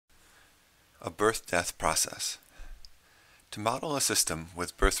A birth-death process. To model a system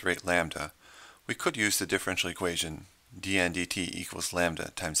with birth rate lambda, we could use the differential equation dn dt equals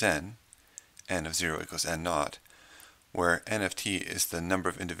lambda times n of 0 equals n naught, where n of t is the number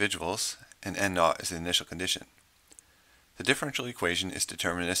of individuals and n naught is the initial condition. The differential equation is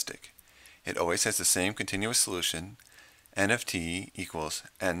deterministic. It always has the same continuous solution, n of t equals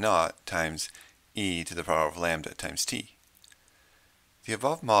n naught times e to the power of lambda times t. The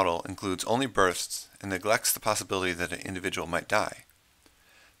above model includes only births and neglects the possibility that an individual might die.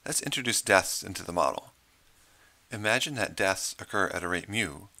 Let's introduce deaths into the model. Imagine that deaths occur at a rate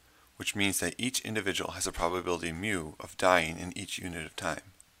mu, which means that each individual has a probability mu of dying in each unit of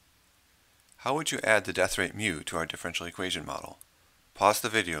time. How would you add the death rate mu to our differential equation model? Pause the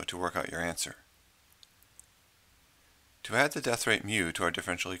video to work out your answer. To add the death rate mu to our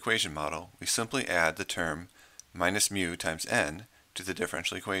differential equation model, we simply add the term minus mu times n to the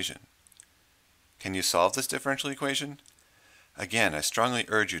differential equation. Can you solve this differential equation? Again, I strongly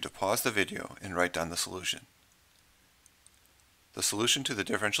urge you to pause the video and write down the solution. The solution to the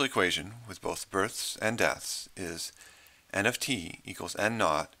differential equation with both births and deaths is n of t equals n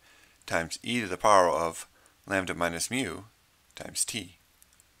naught times e to the power of lambda minus mu times t.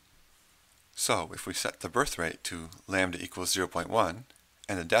 So if we set the birth rate to lambda equals 0.1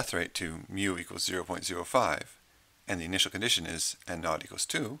 and the death rate to mu equals 0.05, and the initial condition is n naught equals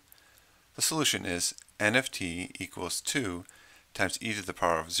 2, the solution is n of t equals 2 times e to the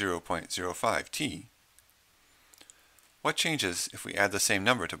power of 0.05 t. What changes if we add the same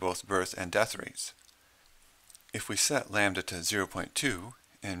number to both birth and death rates? If we set lambda to 0.2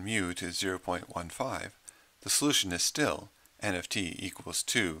 and mu to 0.15, the solution is still n of t equals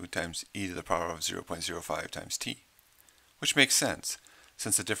 2 times e to the power of 0.05 times t, which makes sense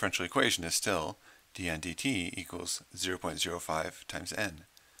since the differential equation is still dn dt equals 0.05 times n.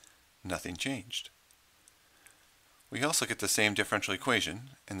 Nothing changed. We also get the same differential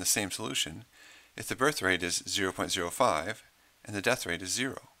equation and the same solution if the birth rate is 0.05 and the death rate is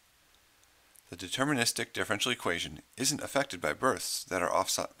 0. The deterministic differential equation isn't affected by births that are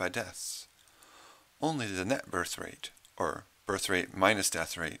offset by deaths. Only the net birth rate, or birth rate minus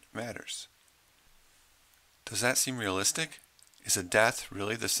death rate, matters. Does that seem realistic? Is a death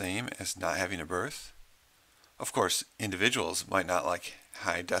really the same as not having a birth? Of course, individuals might not like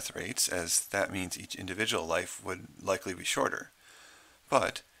high death rates, as that means each individual life would likely be shorter.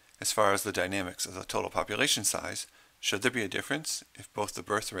 But, as far as the dynamics of the total population size, should there be a difference if both the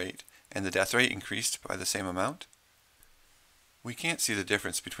birth rate and the death rate increased by the same amount? We can't see the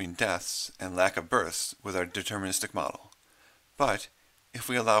difference between deaths and lack of births with our deterministic model. But, if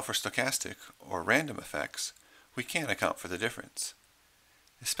we allow for stochastic or random effects, we can account for the difference.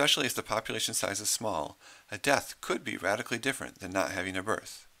 Especially if the population size is small, a death could be radically different than not having a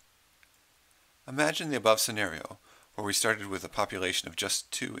birth. Imagine the above scenario, where we started with a population of just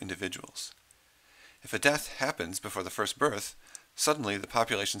 2 individuals. If a death happens before the first birth, suddenly the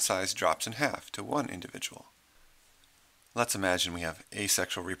population size drops in half to 1 individual. Let's imagine we have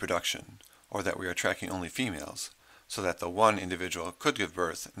asexual reproduction, or that we are tracking only females, so that the 1 individual could give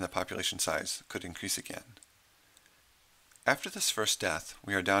birth and the population size could increase again. After this first death,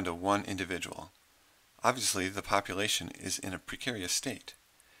 we are down to 1 individual. Obviously, the population is in a precarious state.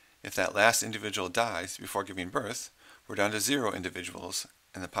 If that last individual dies before giving birth, we're down to 0 individuals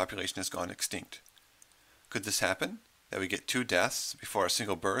and the population has gone extinct. Could this happen? That we get 2 deaths before a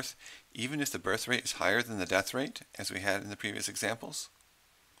single birth, even if the birth rate is higher than the death rate, as we had in the previous examples?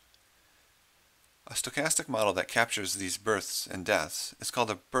 A stochastic model that captures these births and deaths is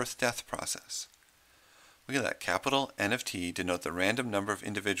called a birth-death process. We let capital N of t denote the random number of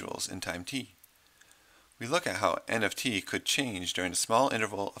individuals in time t. We look at how N of t could change during a small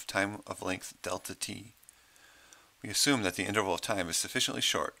interval of time of length delta t. We assume that the interval of time is sufficiently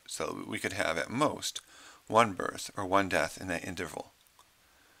short so that we could have at most 1 birth or 1 death in that interval.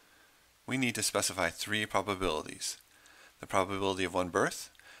 We need to specify 3 probabilities: the probability of 1 birth,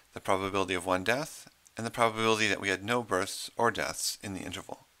 the probability of 1 death, and the probability that we had no births or deaths in the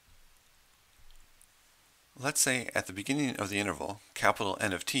interval. Let's say at the beginning of the interval, capital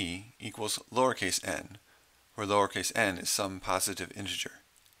N of t equals lowercase n, where lowercase n is some positive integer.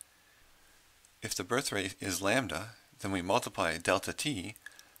 If the birth rate is lambda, then we multiply delta t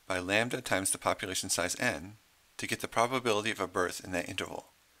by lambda times the population size n to get the probability of a birth in that interval.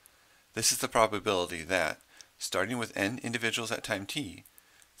 This is the probability that, starting with n individuals at time t,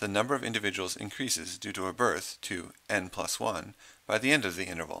 the number of individuals increases due to a birth to n plus 1 by the end of the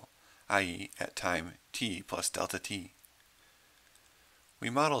interval, i.e. at time t plus delta t. We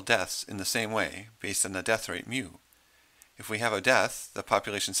model deaths in the same way based on the death rate mu. If we have a death, the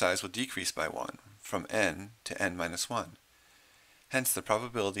population size will decrease by 1, from n to n minus 1. Hence, the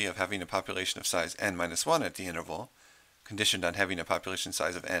probability of having a population of size n minus 1 at the interval, conditioned on having a population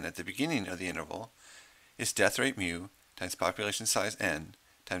size of n at the beginning of the interval, is death rate mu times population size n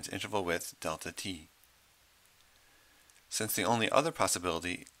times interval width delta t. Since the only other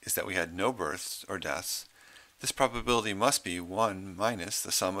possibility is that we had no births or deaths, this probability must be 1 minus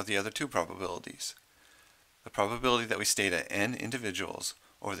the sum of the other two probabilities. The probability that we state at n individuals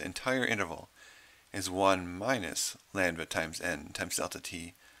over the entire interval is 1 minus lambda times n times delta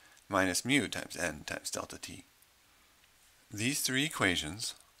t minus mu times n times delta t. These three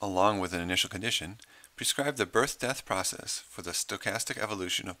equations, along with an initial condition, prescribe the birth-death process for the stochastic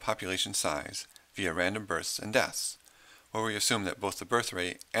evolution of population size via random births and deaths, where we assume that both the birth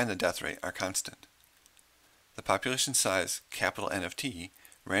rate and the death rate are constant. The population size N of t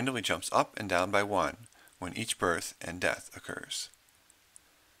randomly jumps up and down by 1 when each birth and death occurs.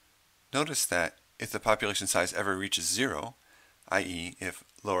 Notice that if the population size ever reaches 0, i.e. if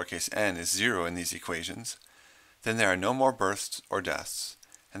lowercase n is 0 in these equations, then there are no more births or deaths,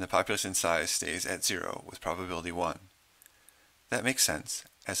 and the population size stays at 0 with probability 1. That makes sense,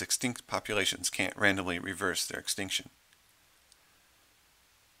 as extinct populations can't randomly reverse their extinction.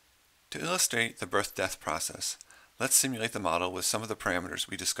 To illustrate the birth-death process, let's simulate the model with some of the parameters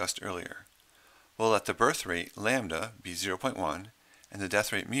we discussed earlier. We'll let the birth rate lambda be 0.1 and the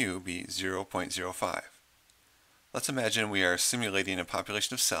death rate mu be 0.05. Let's imagine we are simulating a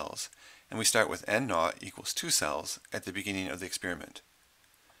population of cells, and we start with n0 equals 2 cells at the beginning of the experiment.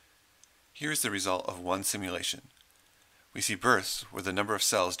 Here is the result of one simulation. We see births where the number of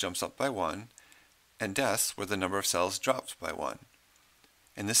cells jumps up by 1, and deaths where the number of cells drops by 1.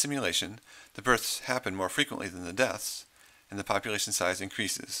 In this simulation, the births happen more frequently than the deaths, and the population size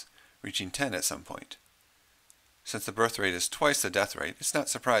increases, reaching 10 at some point. Since the birth rate is twice the death rate, it's not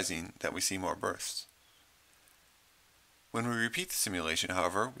surprising that we see more births. When we repeat the simulation,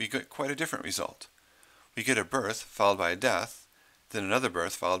 however, we get quite a different result. We get a birth followed by a death, then another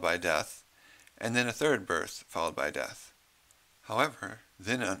birth followed by a death, and then a third birth followed by a death. However,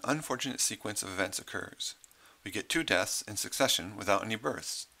 then an unfortunate sequence of events occurs. We get 2 deaths in succession without any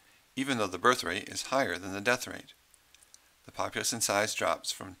births, even though the birth rate is higher than the death rate. The population size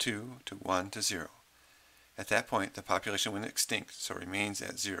drops from 2 to 1 to 0. At that point, the population went extinct, so remains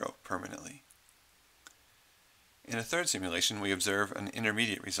at 0 permanently. In a third simulation, we observe an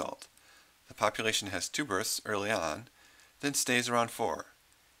intermediate result. The population has 2 births early on, then stays around 4.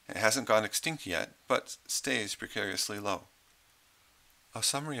 It hasn't gone extinct yet, but stays precariously low. A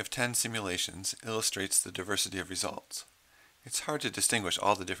summary of 10 simulations illustrates the diversity of results. It's hard to distinguish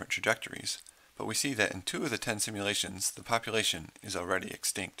all the different trajectories, but we see that in 2 of the 10 simulations, the population is already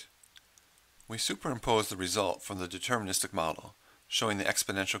extinct. We superimpose the result from the deterministic model, showing the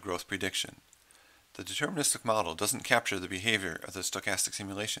exponential growth prediction. The deterministic model doesn't capture the behavior of the stochastic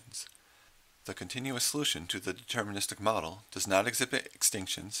simulations. The continuous solution to the deterministic model does not exhibit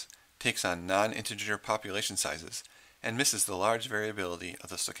extinctions, takes on non-integer population sizes, and misses the large variability of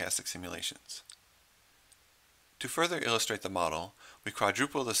the stochastic simulations. To further illustrate the model, we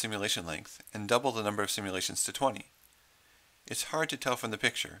quadruple the simulation length and double the number of simulations to 20. It's hard to tell from the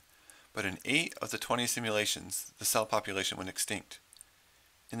picture, but in 8 of the 20 simulations, the cell population went extinct.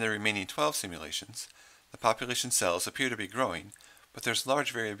 In the remaining 12 simulations, the population cells appear to be growing, but there's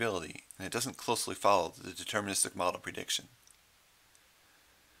large variability, and it doesn't closely follow the deterministic model prediction.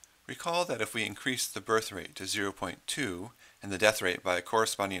 Recall that if we increase the birth rate to 0.2 and the death rate by a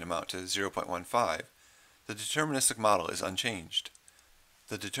corresponding amount to 0.15, the deterministic model is unchanged.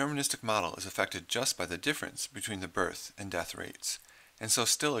 The deterministic model is affected just by the difference between the birth and death rates, and so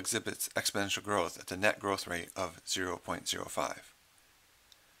still exhibits exponential growth at the net growth rate of 0.05.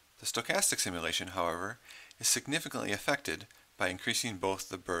 The stochastic simulation, however, is significantly affected by increasing both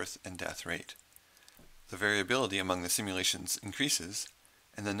the birth and death rate. The variability among the simulations increases,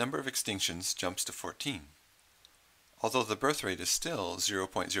 and the number of extinctions jumps to 14. Although the birth rate is still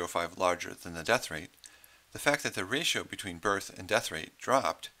 0.05 larger than the death rate, the fact that the ratio between birth and death rate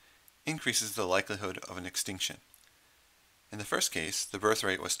dropped increases the likelihood of an extinction. In the first case, the birth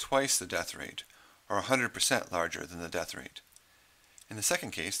rate was twice the death rate, or 100% larger than the death rate. In the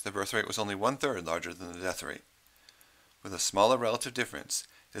second case, the birth rate was only 1/3 larger than the death rate. With a smaller relative difference,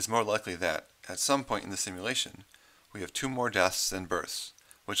 it is more likely that, at some point in the simulation, we have 2 more deaths than births,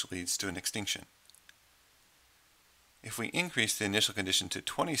 which leads to an extinction. If we increase the initial condition to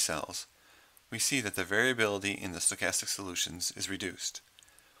 20 cells, we see that the variability in the stochastic solutions is reduced.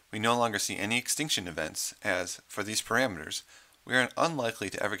 We no longer see any extinction events, as, for these parameters, we are unlikely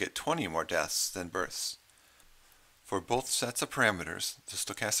to ever get 20 more deaths than births. For both sets of parameters, the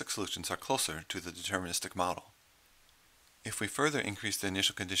stochastic solutions are closer to the deterministic model. If we further increase the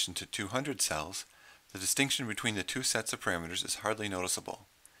initial condition to 200 cells, the distinction between the two sets of parameters is hardly noticeable.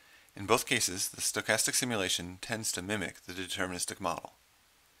 In both cases, the stochastic simulation tends to mimic the deterministic model.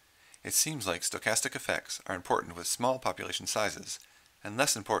 It seems like stochastic effects are important with small population sizes and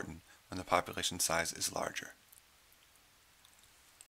less important when the population size is larger.